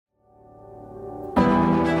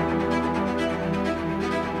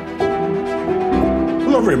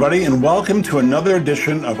everybody, and welcome to another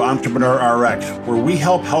edition of Entrepreneur RX, where we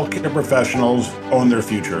help healthcare professionals own their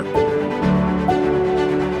future.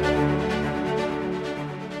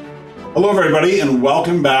 Hello, everybody, and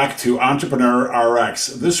welcome back to Entrepreneur RX.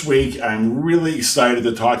 This week, I'm really excited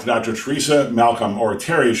to talk to Dr. Teresa Malcolm, or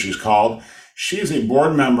Terry, she's called. She is a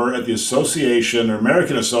board member at the Association, or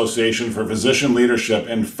American Association for Physician Leadership,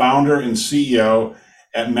 and founder and CEO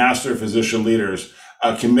at Master Physician Leaders,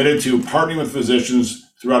 committed to partnering with physicians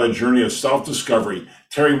throughout a journey of self-discovery.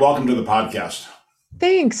 Terry, welcome to the podcast.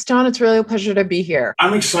 Thanks, John. It's really a pleasure to be here.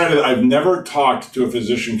 I'm excited. I've never talked to a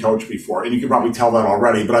physician coach before, and you can probably tell that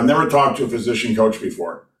already, but I've never talked to a physician coach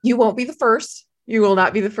before. You won't be the first. You will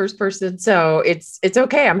not be the first person. So it's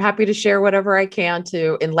okay. I'm happy to share whatever I can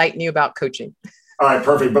to enlighten you about coaching. All right,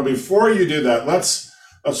 perfect. But before you do that, let's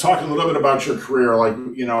talk a little bit about your career. Like,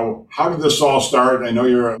 how did this all start? I know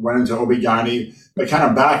you went into OB/GYN, but kind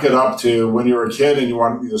of back it up to when you were a kid and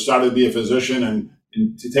you decided to be a physician, and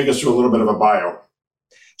to take us through a little bit of a bio.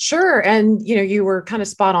 Sure. And, you were kind of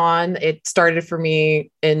spot on. It started for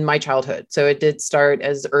me in my childhood. So it did start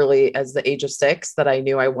as early as the age of 6 that I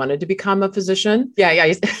knew I wanted to become a physician. Yeah.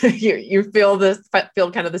 You feel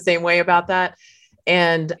kind of the same way about that.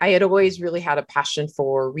 And I had always really had a passion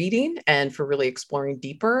for reading and for really exploring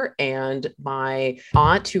deeper. And my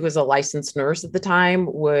aunt, who was a licensed nurse at the time,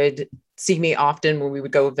 would see me often when we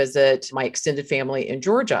would go visit my extended family in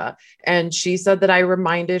Georgia. And she said that I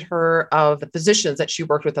reminded her of the physicians that she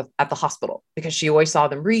worked with at the hospital, because she always saw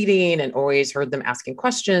them reading and always heard them asking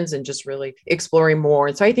questions and just really exploring more.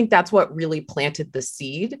 And so I think that's what really planted the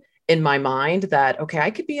seed in my mind that, okay,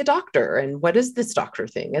 I could be a doctor. And what is this doctor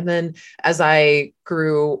thing? And then as I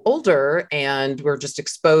grew older and were just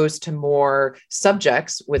exposed to more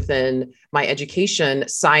subjects within my education,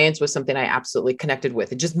 science was something I absolutely connected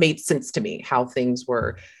with. It just made sense to me how things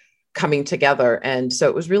were coming together. And so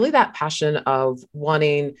it was really that passion of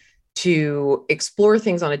wanting to explore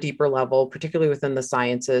things on a deeper level, particularly within the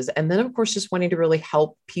sciences. And then, of course, just wanting to really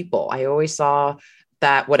help people. I always saw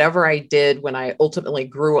that whatever I did when I ultimately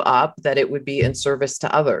grew up, that it would be in service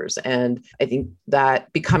to others. And I think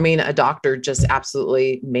that becoming a doctor just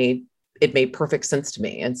absolutely made perfect sense to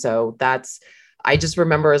me. And so I just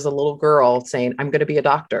remember as a little girl saying, I'm going to be a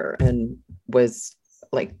doctor, and was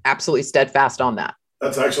like absolutely steadfast on that.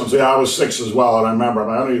 That's excellent. So yeah, I was 6 as well. And I remember,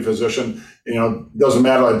 I'm going to be a physician. It doesn't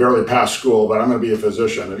matter, I barely passed school, but I'm going to be a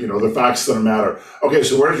physician. The facts don't matter. Okay,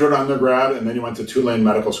 so where did you go to undergrad? And then you went to Tulane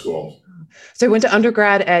Medical School. So I went to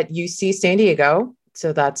undergrad at UC San Diego.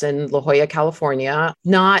 So that's in La Jolla, California.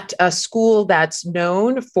 Not a school that's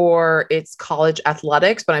known for its college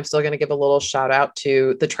athletics, but I'm still going to give a little shout out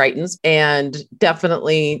to the Tritons, and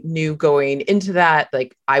definitely knew going into that,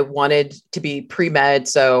 like I wanted to be pre-med.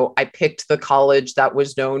 So I picked the college that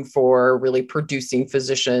was known for really producing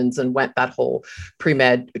physicians and went that whole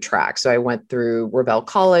pre-med track. So I went through Revelle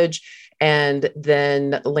College, and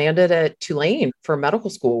then landed at Tulane for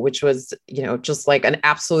medical school, which was, just like an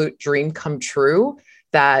absolute dream come true.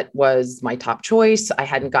 That was my top choice. I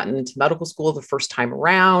hadn't gotten into medical school the first time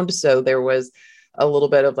around. So there was a little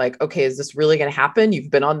bit of like, okay, is this really going to happen?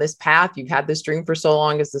 You've been on this path. You've had this dream for so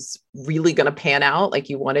long. Is this really going to pan out like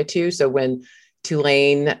you wanted to? So when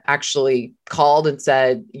Tulane actually called and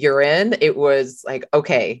said, you're in, it was like,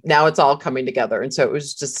 okay, now it's all coming together. And so it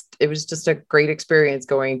was just a great experience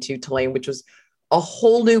going to Tulane, which was a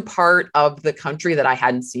whole new part of the country that I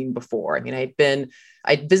hadn't seen before. I mean,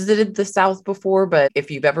 I'd visited the South before, but if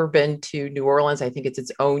you've ever been to New Orleans, I think it's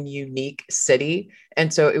its own unique city.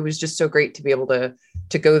 And so it was just so great to be able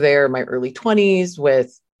to go there in my early 20s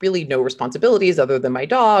with really no responsibilities other than my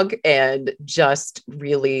dog, and just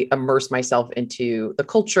really immerse myself into the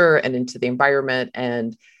culture and into the environment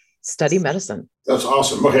and study medicine. That's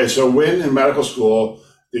awesome. Okay, so when in medical school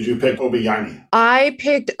did you pick OB/GYN? I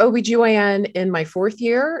picked OB/GYN in my 4th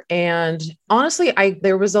year. And honestly,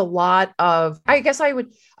 there was a lot of, I'm not going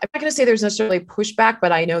to say there's necessarily pushback,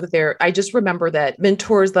 but I know that I just remember that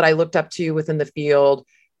mentors that I looked up to within the field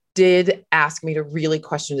did ask me to really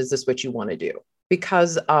question, is this what you want to do?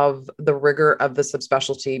 Because of the rigor of the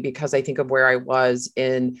subspecialty, because I think of where I was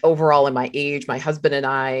overall in my age. My husband and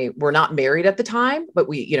I were not married at the time, but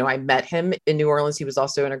I met him in New Orleans. He was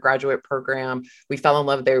also in a graduate program. We fell in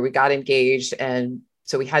love there. We got engaged, and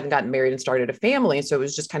So we hadn't gotten married and started a family. So it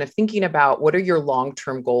was just kind of thinking about what are your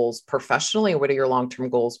long-term goals professionally and what are your long-term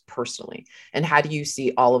goals personally? And how do you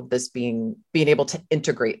see all of this being able to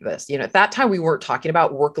integrate this? At that time, we weren't talking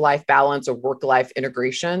about work-life balance or work-life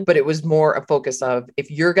integration, but it was more a focus of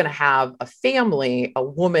if you're going to have a family, a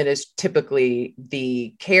woman is typically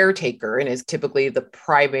the caretaker and is typically the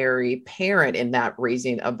primary parent in that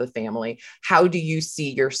raising of the family. How do you see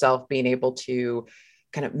yourself being able to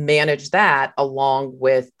kind of manage that along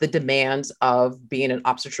with the demands of being an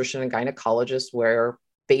obstetrician and gynecologist where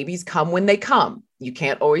babies come when they come. You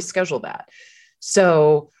can't always schedule that.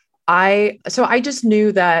 So I just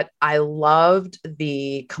knew that I loved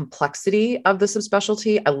the complexity of the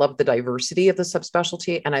subspecialty. I loved the diversity of the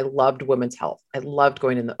subspecialty, and I loved women's health. I loved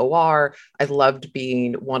going in the OR. I loved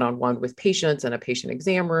being one-on-one with patients in a patient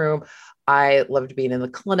exam room. I loved being in the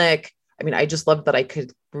clinic. I mean, I just loved that I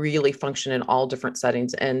could really function in all different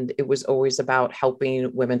settings. And it was always about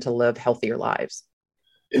helping women to live healthier lives.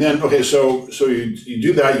 And then, okay, so you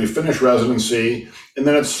do that, you finish residency, and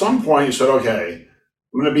then at some point you said, okay,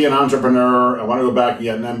 I'm going to be an entrepreneur. I want to go back and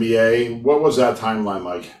get an MBA. What was that timeline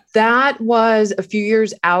like? That was a few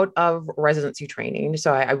years out of residency training.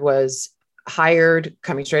 So I was hired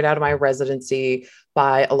coming straight out of my residency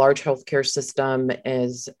by a large healthcare system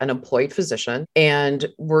as an employed physician. And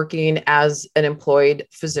working as an employed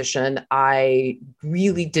physician, I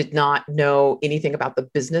really did not know anything about the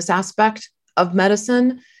business aspect of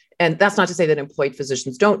medicine. And that's not to say that employed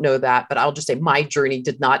physicians don't know that, but I'll just say my journey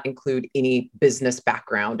did not include any business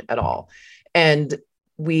background at all. And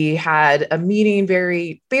we had a meeting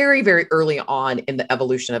very, very, very early on in the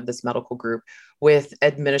evolution of this medical group with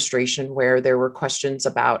administration, where there were questions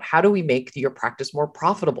about how do we make your practice more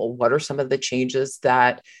profitable? What are some of the changes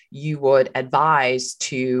that you would advise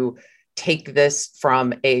to take this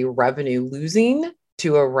from a revenue losing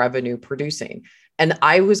to a revenue producing? And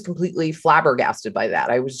I was completely flabbergasted by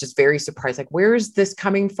that. I was just very surprised. Like, where is this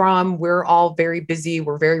coming from? We're all very busy.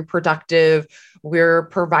 We're very productive. We're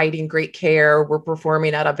providing great care. We're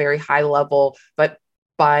performing at a very high level. But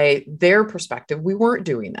by their perspective, we weren't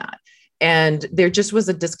doing that. And there just was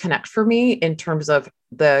a disconnect for me in terms of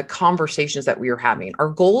the conversations that we were having. Our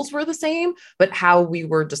goals were the same, but how we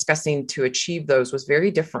were discussing to achieve those was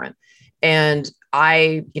very different. And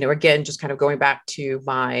I, again, just kind of going back to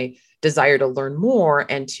my desire to learn more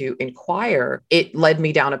and to inquire, it led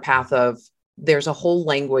me down a path of there's a whole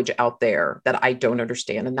language out there that I don't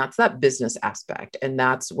understand. And that's that business aspect. And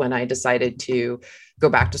that's when I decided to go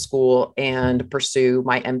back to school and pursue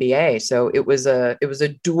my MBA. So it was a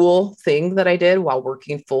dual thing that I did while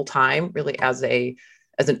working full time, really as an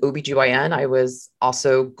OBGYN. I was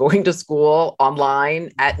also going to school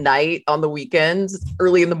online at night, on the weekends,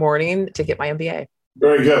 early in the morning to get my MBA.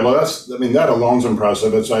 Very good. Well, that alone's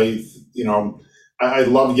impressive. I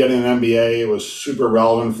loved getting an MBA. It was super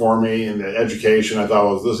relevant for me in the education. I thought,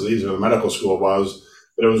 well, this is easy. The medical school was,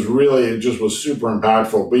 but it just was super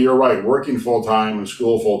impactful. But you're right, working full time and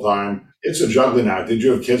school full time, it's a juggling act. Did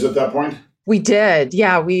you have kids at that point? We did.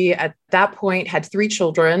 Yeah. We at that point had 3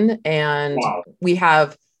 children, and wow. We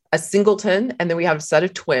have a singleton, and then we have a set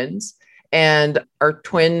of twins. And our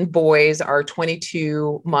twin boys are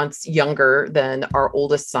 22 months younger than our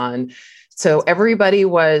oldest son. So I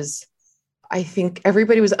think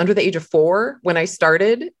everybody was under the age of 4 when I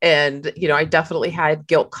started. And, I definitely had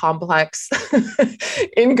guilt complex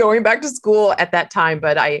in going back to school at that time.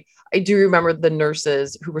 But I do remember the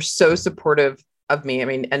nurses who were so supportive of me. I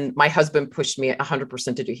mean, and my husband pushed me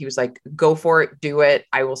 100% to do. He was like, go for it, do it.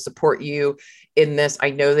 I will support you in this. I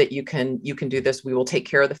know that you can do this. We will take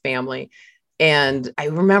care of the family. And I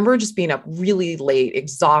remember just being up really late,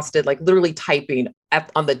 exhausted, like literally typing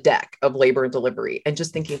on the deck of labor and delivery and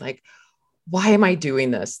just thinking like, why am I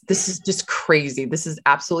doing this? This is just crazy. This is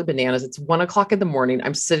absolutely bananas. It's 1 o'clock in the morning.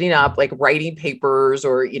 I'm sitting up like writing papers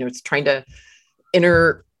or, it's trying to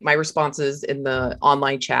enter my responses in the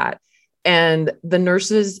online chat. And the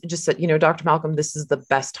nurses just said, Dr. Malcolm, this is the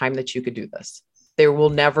best time that you could do this. There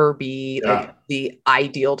will never be like the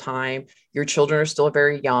ideal time. Your children are still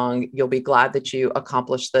very young. You'll be glad that you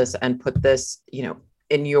accomplished this and put this,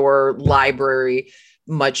 in your library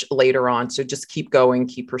much later on. So just keep going,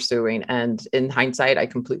 keep pursuing. And in hindsight, I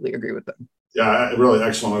completely agree with them. Yeah, really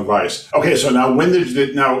excellent advice. Okay, so now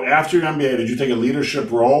after your MBA, did you take a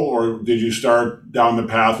leadership role, or did you start down the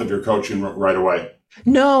path of your coaching right away?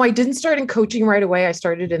 No, I didn't start in coaching right away. I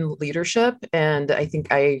started in leadership. And I think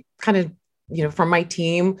I kind of, from my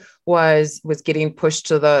team was getting pushed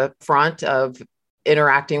to the front of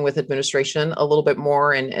interacting with administration a little bit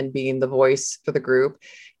more and being the voice for the group.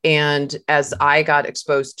 And as I got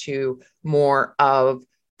exposed to more of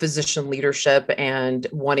physician leadership and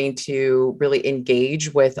wanting to really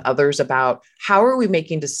engage with others about how are we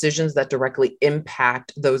making decisions that directly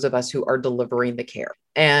impact those of us who are delivering the care.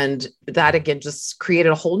 And that again just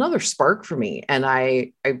created a whole nother spark for me. And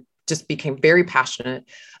I just became very passionate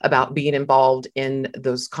about being involved in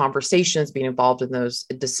those conversations, being involved in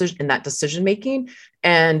that decision making,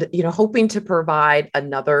 and hoping to provide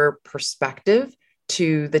another perspective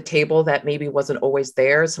to the table that maybe wasn't always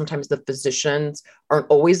there. Sometimes the physicians aren't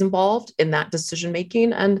always involved in that decision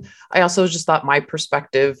making. And I also just thought my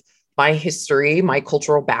perspective, my history, my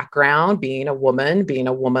cultural background, being a woman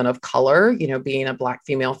of color, being a Black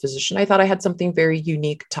female physician, I thought I had something very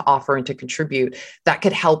unique to offer and to contribute that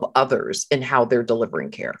could help others in how they're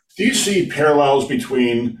delivering care. Do you see parallels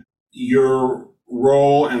between your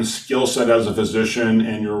role and skill set as a physician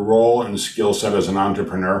and your role and skill set as an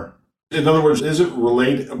entrepreneur? In other words, is it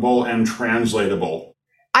relatable and translatable?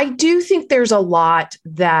 I do think there's a lot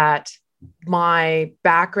that my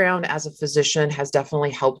background as a physician has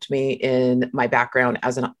definitely helped me in my background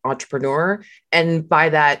as an entrepreneur. And by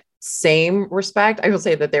that same respect, I will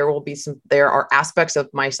say that there are aspects of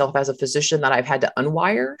myself as a physician that I've had to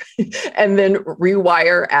unwire and then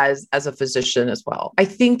rewire as a physician as well. I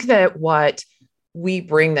think that what we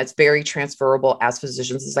bring that's very transferable as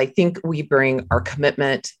physicians is I think we bring our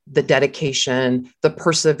commitment, the dedication, the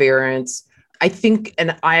perseverance. I think,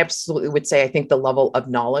 and I absolutely would say, I think the level of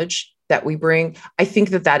knowledge that we bring, I think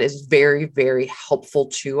that is very, very helpful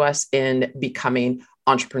to us in becoming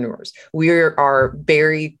entrepreneurs. We are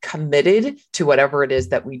very committed to whatever it is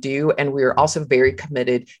that we do. And we are also very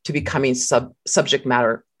committed to becoming subject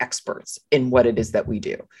matter experts in what it is that we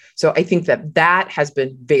do. So I think that has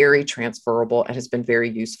been very transferable and has been very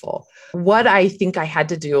useful. What I think I had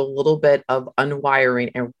to do a little bit of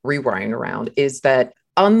unwiring and rewiring around is that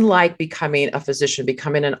unlike becoming a physician,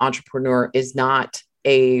 becoming an entrepreneur is not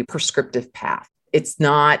a prescriptive path. It's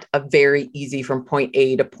not a very easy from point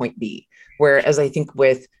A to point B. Whereas I think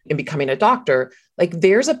in becoming a doctor, like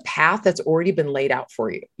there's a path that's already been laid out for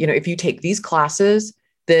you. If you take these classes,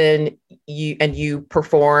 then you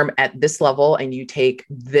perform at this level and you take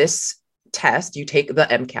this test, you take the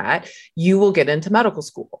MCAT, you will get into medical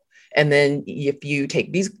school. And then if you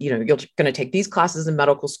take these, you're going to take these classes in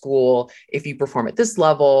medical school. If you perform at this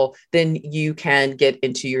level, then you can get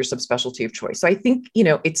into your subspecialty of choice. So I think,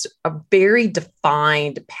 it's a very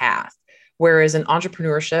defined path. Whereas in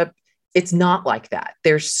entrepreneurship, it's not like that.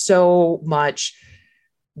 There's so much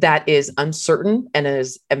that is uncertain and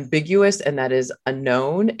is ambiguous and that is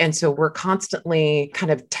unknown. And so we're constantly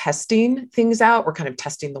kind of testing things out. We're kind of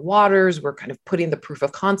testing the waters. We're kind of putting the proof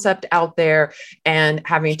of concept out there and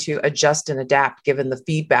having to adjust and adapt given the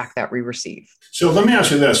feedback that we receive. So let me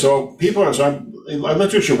ask you this. So I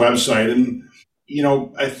looked at your website and,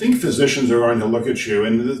 I think physicians are going to look at you,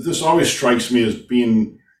 and this always strikes me as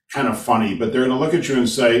being kind of funny, but they're going to look at you and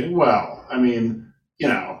say, well, I mean,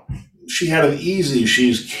 she had it easy.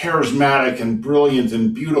 She's charismatic and brilliant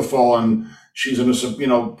and beautiful, and she's in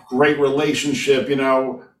a great relationship.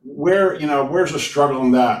 Where's the struggle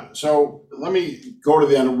in that? So let me go to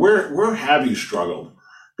the end. Where have you struggled?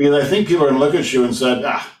 Because I think people are going to look at you and say,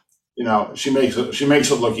 she makes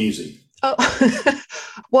it look easy. Oh,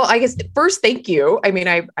 well, I guess first, thank you. I mean,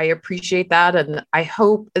 I appreciate that, and I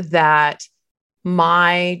hope that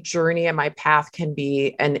my journey and my path can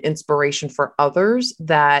be an inspiration for others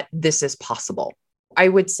that this is possible. I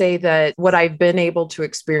would say that what I've been able to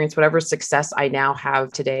experience, whatever success I now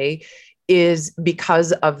have today, is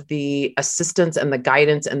because of the assistance and the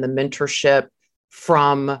guidance and the mentorship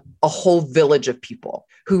from a whole village of people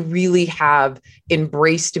who really have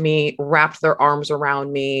embraced me, wrapped their arms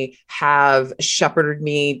around me, have shepherded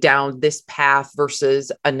me down this path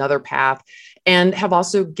versus another path, and have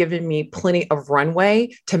also given me plenty of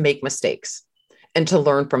runway to make mistakes and to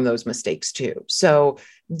learn from those mistakes too. So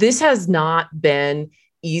this has not been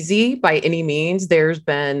easy by any means. There's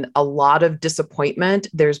been a lot of disappointment.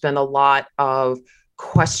 There's been a lot of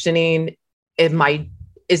questioning.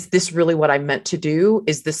 Is this really what I meant to do?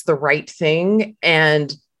 Is this the right thing?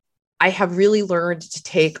 And I have really learned to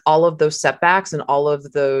take all of those setbacks and all of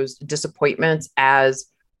those disappointments as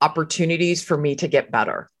opportunities for me to get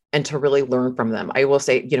better and to really learn from them. I will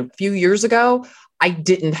say, a few years ago, I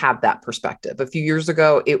didn't have that perspective. A few years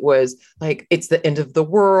ago, it was like, it's the end of the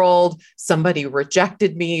world. Somebody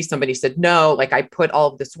rejected me. Somebody said no. Like I put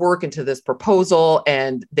all of this work into this proposal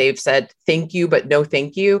and they've said, thank you, but no,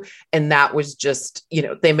 thank you. And that was just,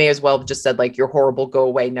 they may as well have just said like, you're horrible, go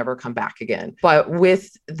away, never come back again. But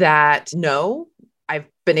with that, no, I've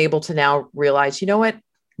been able to now realize,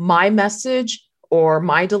 my message or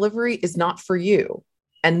my delivery is not for you.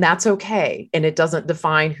 And that's okay. And it doesn't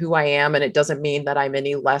define who I am. And it doesn't mean that I'm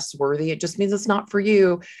any less worthy. It just means it's not for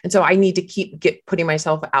you. And so I need to putting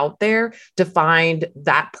myself out there to find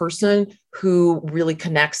that person who really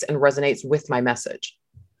connects and resonates with my message.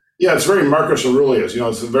 Yeah, it's very Marcus Aurelius.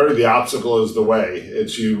 It's very the obstacle is the way.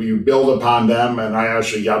 It's you build upon them. And I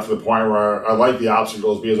actually got to the point where I like the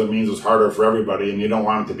obstacles because it means it's harder for everybody and you don't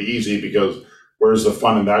want it to be easy because where's the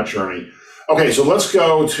fun in that journey? Okay, so let's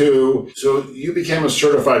go so you became a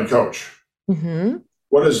certified coach. Mm-hmm.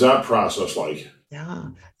 What is that process like? Yeah,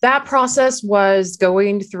 that process was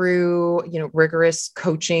going through, rigorous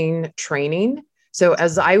coaching training. So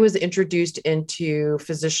as I was introduced into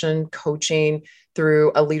physician coaching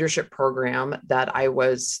through a leadership program that I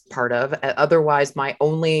was part of, otherwise my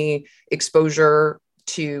only exposure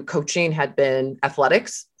to coaching had been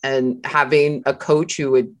athletics and having a coach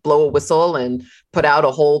who would blow a whistle and put out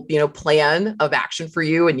a whole, plan of action for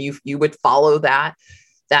you. And you would follow that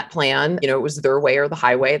plan. It was their way or the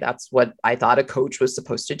highway. That's what I thought a coach was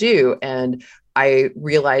supposed to do. And I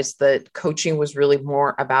realized that coaching was really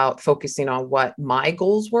more about focusing on what my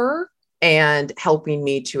goals were and helping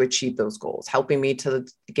me to achieve those goals, helping me to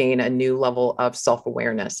gain a new level of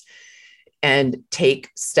self-awareness and take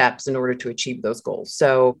steps in order to achieve those goals.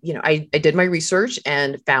 So, I did my research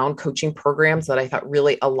and found coaching programs that I thought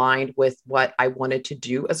really aligned with what I wanted to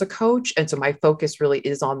do as a coach. And so my focus really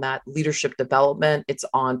is on that leadership development. It's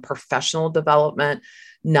on professional development,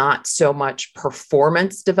 not so much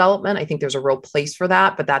performance development. I think there's a real place for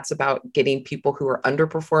that, but that's about getting people who are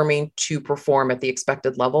underperforming to perform at the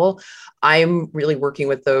expected level. I'm really working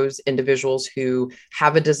with those individuals who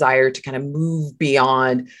have a desire to kind of move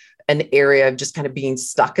beyond an area of just kind of being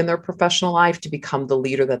stuck in their professional life to become the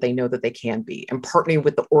leader that they know that they can be, and partnering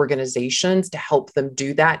with the organizations to help them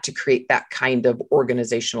do that, to create that kind of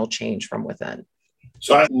organizational change from within.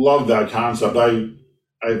 So I love that concept.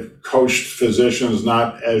 I've coached physicians,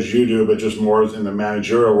 not as you do, but just more in the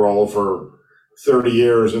managerial role for 30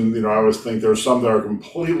 years. And, I always think there's some that are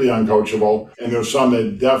completely uncoachable. And there's some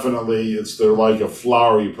that definitely, they're like a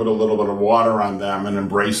flower. You put a little bit of water on them and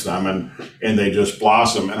embrace them and they just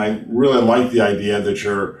blossom. And I really like the idea that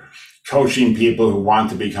you're coaching people who want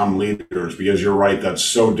to become leaders, because you're right. That's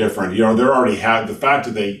so different. They're already the fact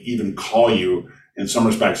that they even call you in some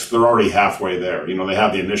respects, they're already halfway there. They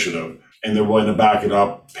have the initiative. And they're willing to back it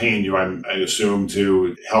up, paying you, I assume,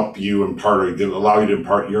 to help you allow you to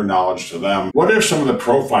impart your knowledge to them. What are some of the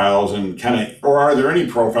profiles or are there any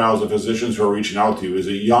profiles of physicians who are reaching out to you? Is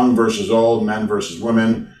it young versus old, men versus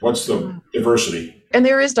women? What's the diversity? And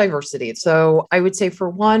there is diversity. So I would say, for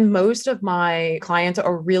one, most of my clients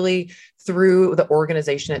are really through the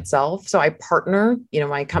organization itself. So I partner,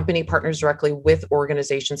 my company partners directly with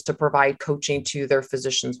organizations to provide coaching to their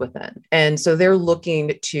physicians within. And so they're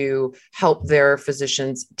looking to help their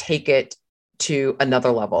physicians take it to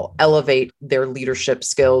another level, elevate their leadership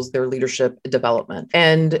skills, their leadership development.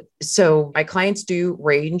 And so my clients do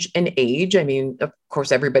range in age. I mean, of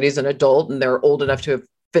course, everybody's an adult and they're old enough to have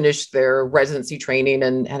finished their residency training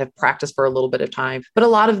and have practiced for a little bit of time. But a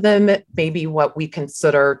lot of them may be what we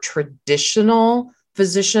consider traditional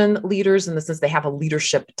physician leaders, in the sense they have a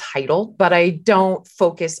leadership title, but I don't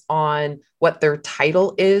focus on what their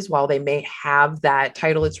title is. While they may have that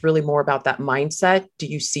title, it's really more about that mindset. Do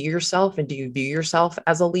you see yourself and do you view yourself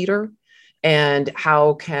as a leader? And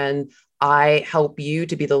how can I help you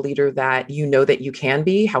to be the leader that you know that you can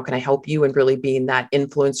be? How can I help you in really being that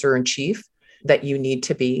influencer in chief that you need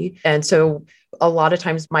to be? And so a lot of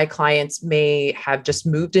times my clients may have just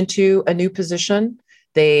moved into a new position.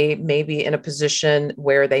 They may be in a position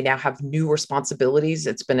where they now have new responsibilities.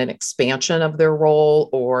 It's been an expansion of their role,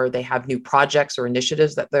 or they have new projects or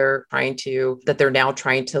initiatives that they're now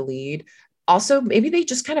trying to lead. Also, maybe they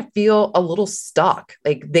just kind of feel a little stuck.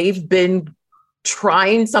 Like they've been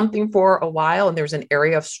trying something for a while and there's an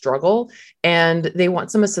area of struggle, and they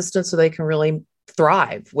want some assistance so they can really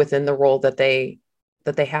thrive within the role that they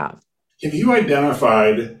have. Have you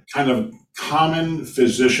identified kind of common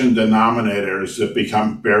physician denominators that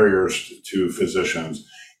become barriers to physicians?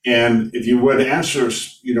 And if you would answer,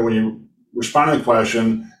 when you respond to the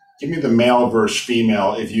question, give me the male versus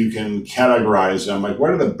female, if you can categorize them. Like,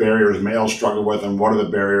 what are the barriers males struggle with, and what are the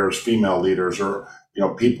barriers female leaders or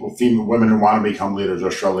women who want to become leaders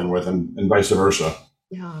are struggling with, and vice versa?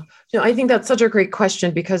 Yeah, I think that's such a great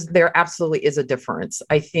question, because there absolutely is a difference.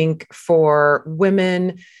 I think for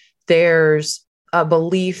women, there's a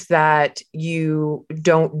belief that you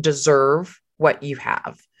don't deserve what you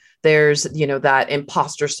have. There's, that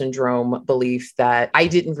imposter syndrome belief that I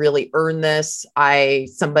didn't really earn this.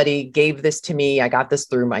 Somebody gave this to me. I got this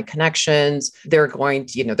through my connections. They're going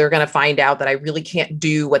to, they're going to find out that I really can't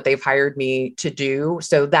do what they've hired me to do.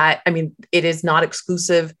 So that, it is not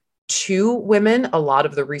exclusive to women. A lot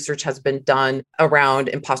of the research has been done around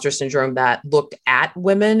imposter syndrome that looked at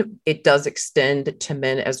women. It does extend to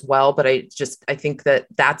men as well. But I think that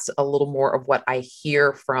that's a little more of what I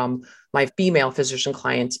hear from my female physician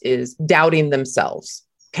clients is doubting themselves.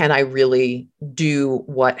 Can I really do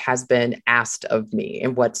what has been asked of me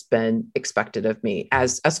and what's been expected of me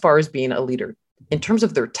as far as being a leader? In terms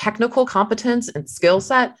of their technical competence and skill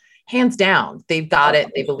set, hands down, they've got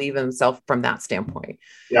it. They believe in themselves from that standpoint.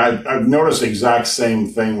 Yeah, I've noticed the exact same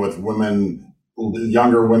thing with women,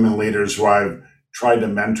 younger women leaders who I've tried to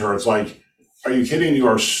mentor. It's like, are you kidding? You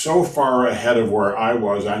are so far ahead of where I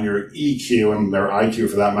was on your EQ and their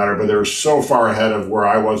IQ for that matter, but they're so far ahead of where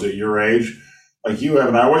I was at your age. Like you have,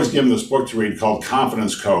 and I always give them this book to read called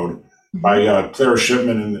Confidence Code by Claire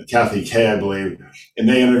Shipman and Kathy Kay, I believe. And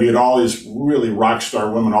they interviewed all these really rock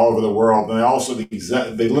star women all over the world. And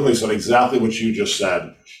they literally said exactly what you just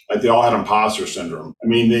said. Like they all had imposter syndrome.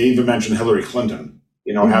 They even mentioned Hillary Clinton,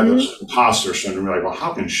 had this imposter syndrome. You're like, well,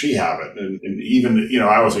 how can she have it? And even,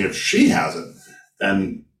 I was like, if she has it,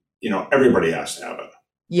 then, everybody has to have it.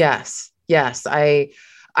 Yes. I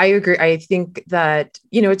agree. I think that,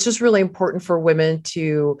 it's just really important for women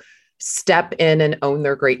to step in and own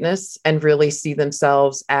their greatness and really see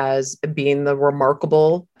themselves as being the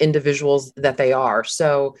remarkable individuals that they are.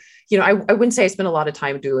 So, I wouldn't say I spend a lot of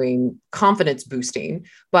time doing confidence boosting,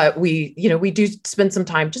 but we do spend some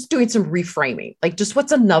time just doing some reframing, like just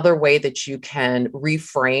what's another way that you can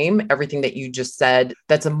reframe everything that you just said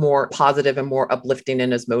that's a more positive and more uplifting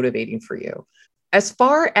and is motivating for you. As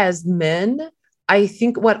far as men, I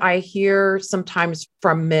think what I hear sometimes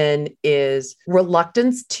from men is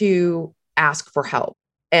reluctance to ask for help.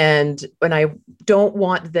 And I don't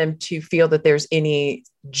want them to feel that there's any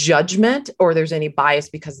judgment or there's any bias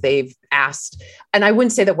because they've asked. And I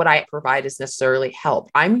wouldn't say that what I provide is necessarily help.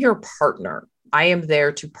 I'm your partner. I am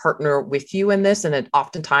there to partner with you in this. And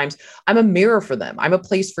oftentimes I'm a mirror for them. I'm a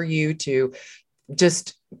place for you to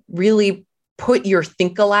just really put your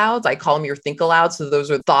think alouds. I call them your think alouds. So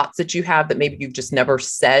those are thoughts that you have that maybe you've just never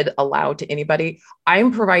said aloud to anybody.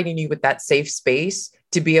 I'm providing you with that safe space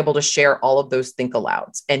to be able to share all of those think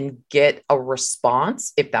alouds and get a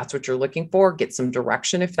response if that's what you're looking for, get some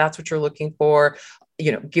direction if that's what you're looking for,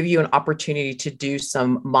 give you an opportunity to do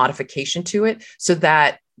some modification to it so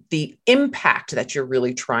that the impact that you're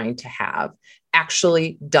really trying to have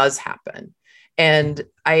actually does happen. And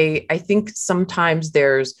I think sometimes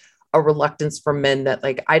there's a reluctance from men that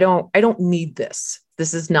like, I don't need this.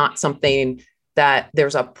 This is not something that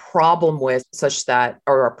there's a problem with such that,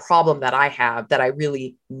 or a problem that I have that I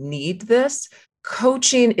really need this.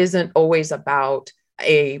 Coaching isn't always about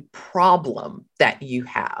a problem that you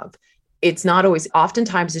have. It's not always,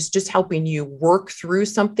 oftentimes it's just helping you work through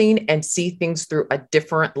something and see things through a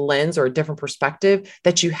different lens or a different perspective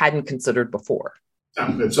that you hadn't considered before.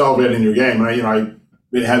 It's elevating your game. I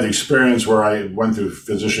had the experience where I went through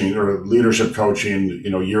physician or leadership coaching,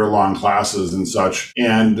 year-long classes and such.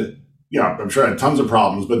 And, I'm sure I had tons of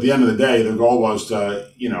problems, but at the end of the day, the goal was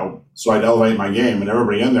to, so I'd elevate my game, and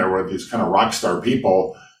everybody in there were these kind of rock star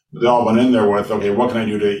people. They all went in there with, okay, what can I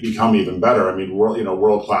do to become even better?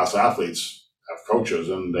 World-class athletes have coaches,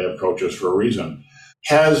 and they have coaches for a reason.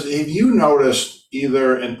 Have you noticed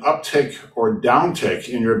either an uptick or downtick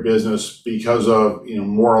in your business because of,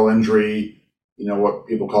 moral injury, what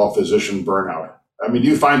people call physician burnout? Do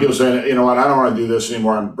you find people saying, I don't want to do this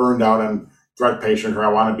anymore. I'm burned out on direct patient care. I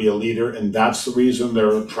want to be a leader. And that's the reason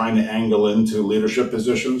they're trying to angle into leadership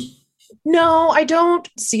positions? No, I don't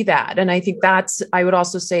see that. And I think I would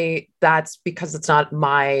also say that's because it's not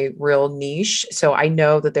my real niche. So I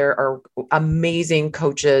know that there are amazing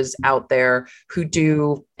coaches out there who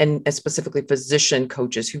do, and specifically physician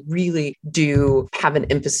coaches who really do have an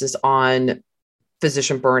emphasis on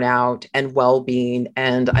physician burnout and well-being.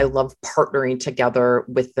 And I love partnering together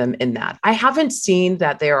with them in that. I haven't seen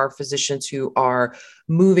that there are physicians who are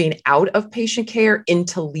moving out of patient care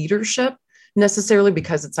into leadership necessarily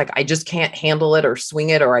because it's like, I just can't handle it or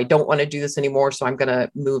swing it, or I don't want to do this anymore. So I'm going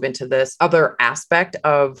to move into this other aspect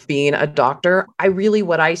of being a doctor.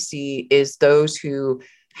 What I see is those who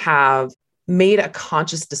have made a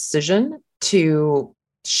conscious decision to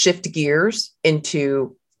shift gears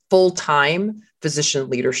into full-time physician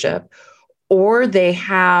leadership, or they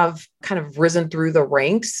have kind of risen through the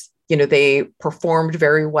ranks, they performed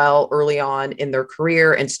very well early on in their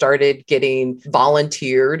career and started getting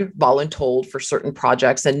voluntold for certain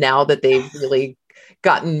projects. And now that they've really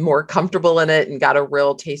gotten more comfortable in it and got a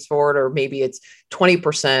real taste for it, or maybe it's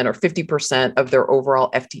 20% or 50% of their overall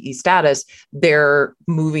FTE status, they're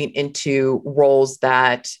moving into roles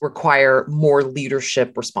that require more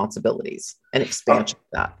leadership responsibilities and expansion of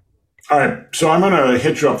that. All right. So I'm going to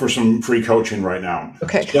hit you up for some free coaching right now.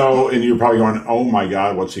 Okay. And you're probably going, oh my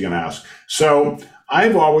God, what's he going to ask? So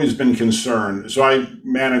I've always been concerned. So I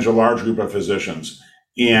manage a large group of physicians,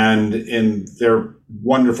 and they're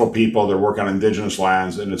wonderful people. They work on indigenous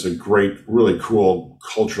lands, and it's a great, really cool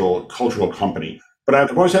cultural company. But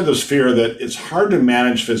I've always had this fear that it's hard to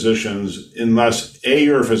manage physicians unless A,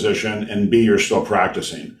 you're a physician, and B, you're still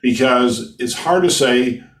practicing. Because it's hard to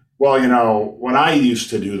say, well, when I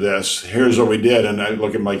used to do this, here's what we did. And I look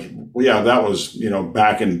at them like, well, yeah, that was,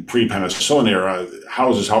 back in pre-penicillin era.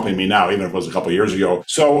 How is this helping me now, even if it was a couple of years ago?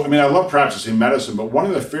 So, I love practicing medicine, but one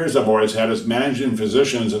of the fears I've always had is managing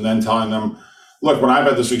physicians and then telling them, look, when I've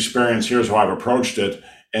had this experience, here's how I've approached it.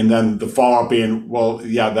 And then the follow-up being, well,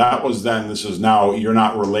 yeah, that was then, this is now, you're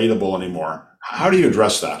not relatable anymore. How do you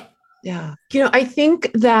address that? Yeah. I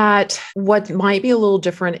think that what might be a little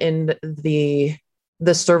different in the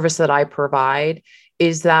service that I provide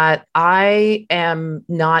is that I am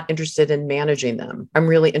not interested in managing them. I'm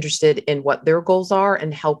really interested in what their goals are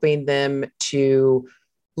and helping them to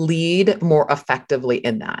lead more effectively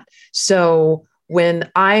in that. So when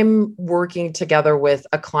I'm working together with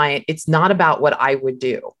a client, it's not about what I would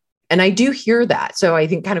do. And I do hear that. So I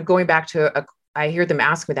think kind of going back to I hear them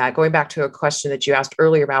ask me that, going back to a question that you asked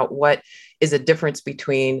earlier about what is a difference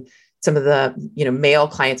between some of the, male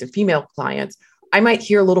clients and female clients. I might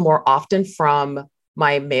hear a little more often from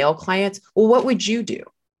my male clients, well, what would you do?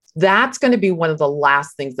 That's going to be one of the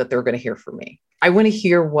last things that they're going to hear from me. I want to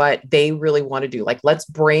hear what they really want to do. Like, let's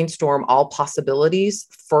brainstorm all possibilities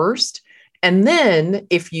first. And then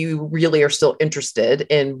if you really are still interested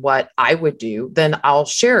in what I would do, then I'll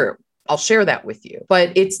share that with you.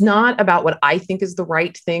 But it's not about what I think is the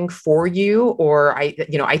right thing for you, or I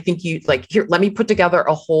think you like, here, let me put together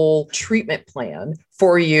a whole treatment plan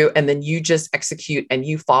for you, and then you just execute and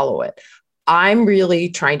you follow it. I'm really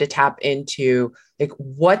trying to tap into like,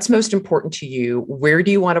 what's most important to you? Where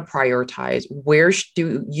do you want to prioritize? Where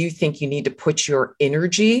do you think you need to put your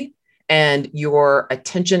energy and your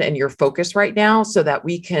attention and your focus right now, so that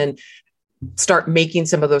we can start making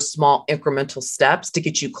some of those small incremental steps to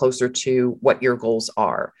get you closer to what your goals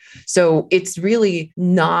are. So it's really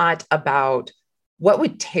not about what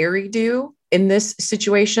would Terry do in this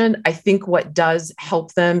situation. I think what does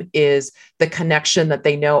help them is the connection that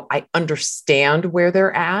they know I understand where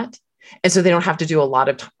they're at. And so they don't have to do we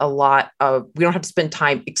don't have to spend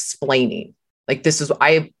time explaining. Like, this is,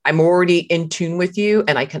 I'm already in tune with you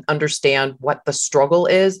and I can understand what the struggle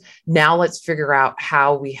is. Now let's figure out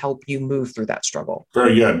how we help you move through that struggle.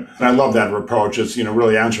 Very good. And I love that approach. It's,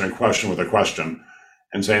 really answering a question with a question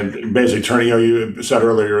and saying, basically turning, you said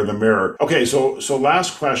earlier, the mirror. Okay. So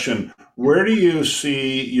last question, where do you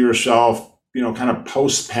see yourself, kind of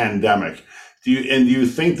post-pandemic? Do you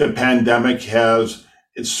think the pandemic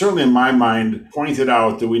it's certainly in my mind pointed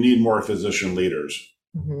out that we need more physician leaders?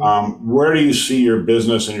 Mm-hmm. Where do you see your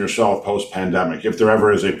business and yourself post-pandemic, if there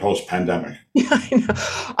ever is a post-pandemic? Yeah, I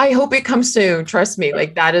know. I hope it comes soon. Trust me.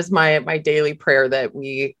 Like, that is my daily prayer, that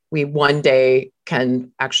we one day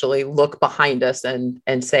can actually look behind us and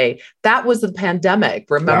say, that was the pandemic.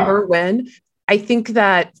 Remember when? I think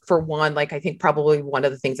that, for one, I think probably one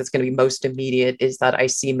of the things that's going to be most immediate is that I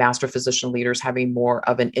see master physician leaders having more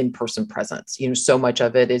of an in-person presence. So much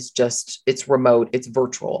of it is it's remote, it's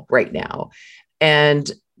virtual right now.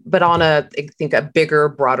 But on I think a bigger,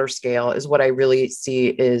 broader scale is what I really see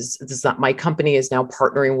is my company is now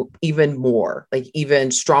partnering even more, even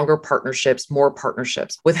stronger partnerships, more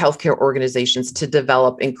partnerships with healthcare organizations to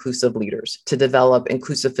develop inclusive leaders, to develop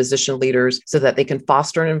inclusive physician leaders, so that they can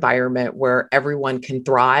foster an environment where everyone can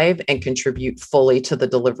thrive and contribute fully to the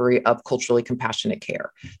delivery of culturally compassionate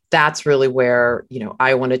care. That's really where,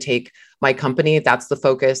 I want to take my company. That's the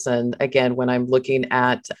focus. And again, when I'm looking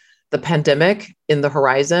at the pandemic in the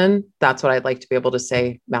horizon, that's what I'd like to be able to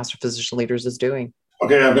say Master Physician Leaders is doing.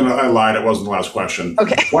 Okay, I lied. It wasn't the last question.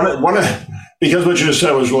 Okay. Because what you just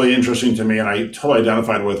said was really interesting to me, and I totally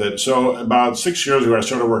identified with it. So about 6 years ago, I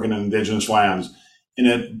started working in indigenous lands, and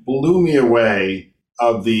it blew me away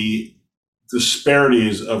of the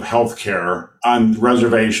disparities of healthcare on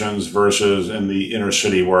reservations versus in the inner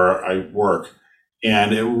city where I work.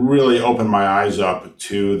 And it really opened my eyes up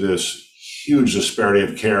to this huge disparity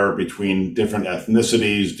of care between different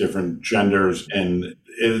ethnicities, different genders, and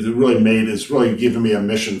it's really given me a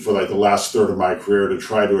mission for like the last third of my career to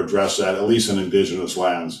try to address that, at least in indigenous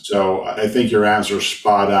lands. So I think your answer is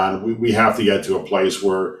spot on. We have to get to a place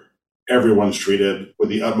where everyone's treated with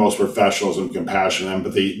the utmost professionalism, compassion,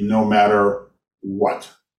 empathy, no matter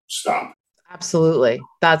what. Stop. Absolutely.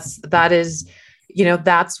 That is,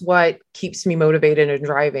 that's what keeps me motivated and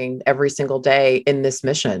driving every single day in this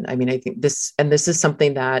mission. I mean, I think this is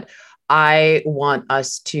something that I want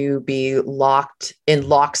us to be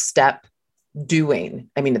lockstep doing.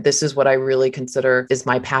 I mean, this is what I really consider is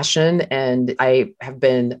my passion. And I have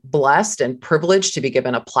been blessed and privileged to be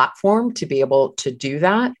given a platform to be able to do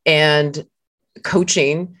that. And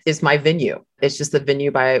coaching is my venue. It's just the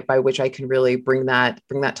venue by which I can really bring that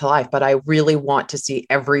to life. But I really want to see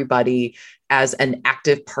everybody as an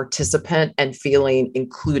active participant and feeling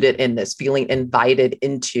included in this, feeling invited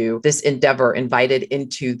into this endeavor, invited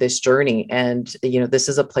into this journey. And, this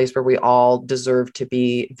is a place where we all deserve to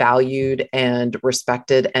be valued and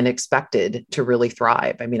respected and expected to really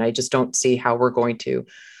thrive. I mean, I just don't see how we're going to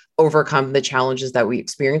overcome the challenges that we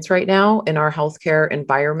experience right now in our healthcare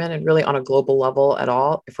environment and really on a global level at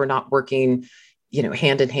all if we're not working,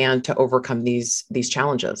 hand in hand to overcome these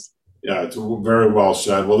challenges. Yeah, it's very well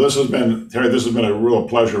said. Well, Terry, this has been a real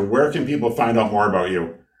pleasure. Where can people find out more about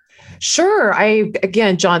you? Sure.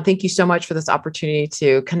 Again, John, thank you so much for this opportunity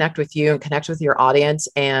to connect with you and connect with your audience.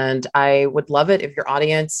 And I would love it if your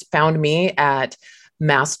audience found me at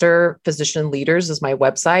Master Physician Leaders is my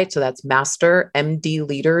website. So that's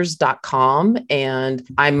mastermdleaders.com. And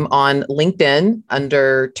I'm on LinkedIn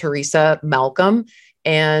under Teresa Malcolm.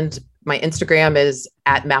 And my Instagram is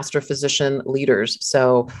at Master Physician Leaders.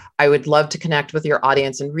 So I would love to connect with your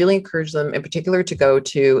audience and really encourage them in particular to go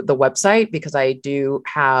to the website because I do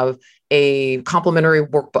have a complimentary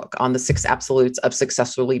workbook on the 6 absolutes of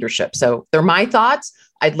successful leadership. So they're my thoughts.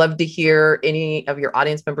 I'd love to hear any of your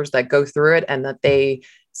audience members that go through it and that they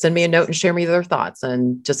send me a note and share me their thoughts,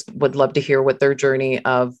 and just would love to hear what their journey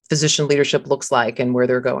of physician leadership looks like and where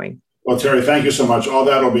they're going. Well, Terry, thank you so much. All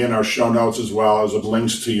that will be in our show notes as well as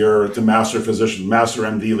links to Master Physician, Master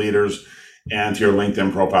MD Leaders, and to your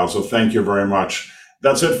LinkedIn profile. So thank you very much.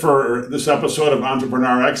 That's it for this episode of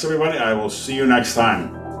Entrepreneur X, everybody. I will see you next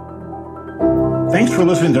time. Thanks for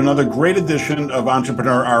listening to another great edition of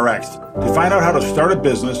Entrepreneur RX. To find out how to start a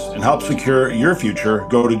business and help secure your future,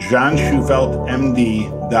 go to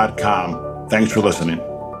johnschufeltmd.com. Thanks for listening.